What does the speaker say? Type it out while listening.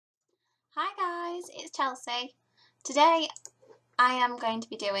Hi guys, it's Chelsea. Today I am going to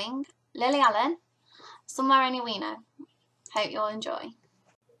be doing Lily Allen, Somewhere Only We Know. Hope you'll enjoy.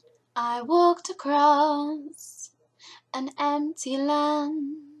 I walked across an empty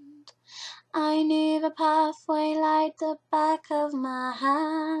land. I knew the pathway like the back of my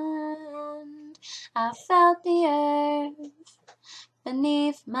hand. I felt the earth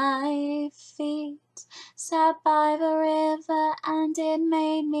beneath my feet, sat by the river and it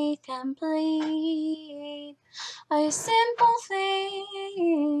made me complete. Oh, simple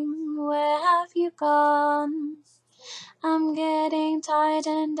thing, where have you gone? I'm getting tired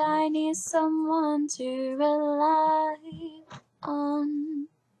and I need someone to rely on.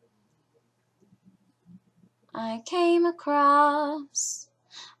 I came across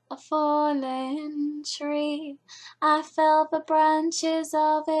a fallen tree. I felt the branches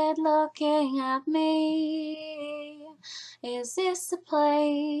of it looking at me. Is this the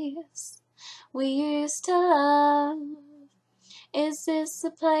place we used to love? Is this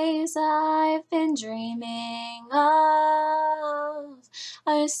the place I've been dreaming of?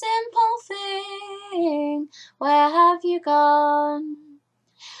 Oh, simple thing, where have you gone?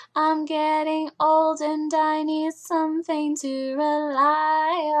 I'm getting old and I need something to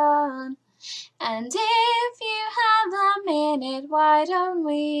rely on. And if you have a minute, why don't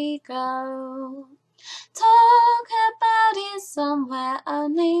we go talk about it somewhere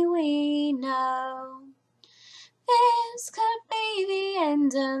only we know? This could be the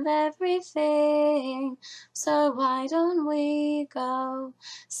end of everything, so why don't we go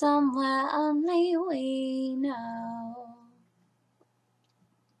somewhere only we know?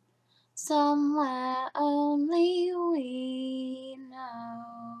 Somewhere only we know.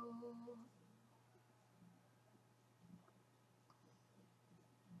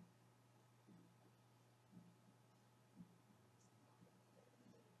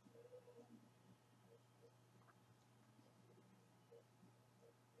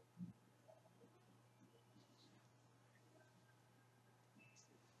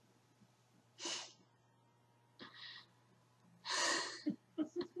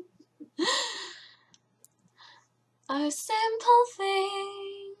 Oh, simple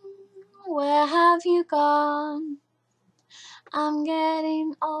thing, where have you gone? I'm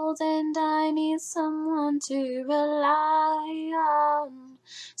getting old and I need someone to rely on.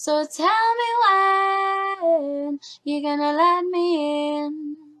 So tell me when you're gonna let me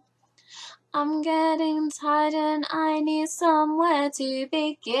in. I'm getting tired and I need somewhere to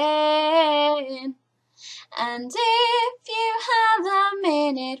begin. And if you have a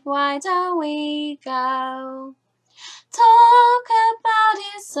minute, why don't we go talk about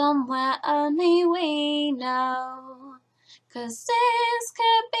it somewhere only we know? 'Cause this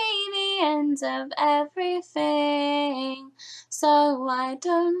could be the end of everything, so why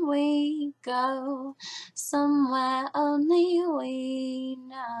don't we go somewhere only we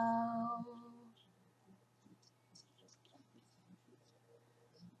know?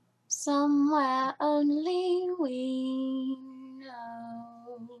 Somewhere only we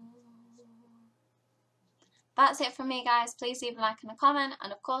know. That's it from me, guys. Please leave a like and a comment,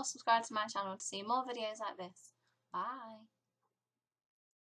 and of course subscribe to my channel to see more videos like this. Bye.